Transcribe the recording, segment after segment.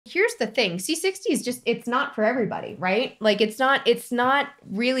here's the thing. C60 is just, it's not for everybody, right? Like it's not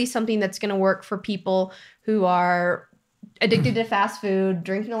really something that's going to work for people who are addicted to fast food,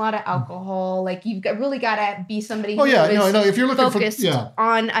 drinking a lot of alcohol. Like really got to be somebody who is if you're looking focused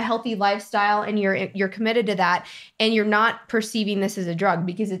on a healthy lifestyle and you're committed to that and you're not perceiving this as a drug,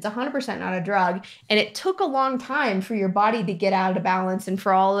 because it's 100% not a drug. And it took a long time for your body to get out of balance and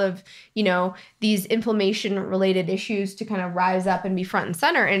for all of, these inflammation related issues to kind of rise up and be front and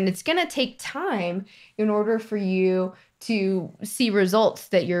center. And it's going to take time in order for you to see results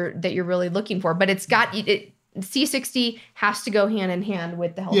that you're really looking for. But C60 has to go hand in hand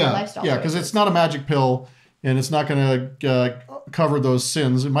with the healthy lifestyle. Yeah, because it's not a magic pill and it's not going to cover those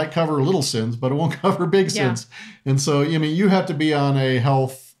sins. It might cover little sins, but it won't cover big sins. And so, you have to be on a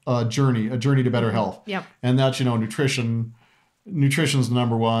health journey, a journey to better health. Yep. And that's, nutrition's the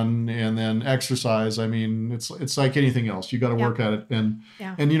number one, and then exercise. I mean, it's like anything else. You got to work at it. And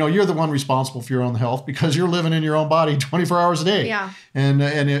you're the one responsible for your own health because you're living in your own body 24 hours a day. Yeah. And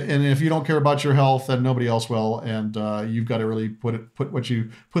if you don't care about your health, then nobody else will. And you've got to really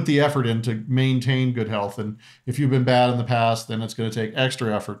put the effort in to maintain good health. And if you've been bad in the past, then it's going to take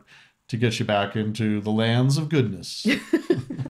extra effort to get you back into the lands of goodness.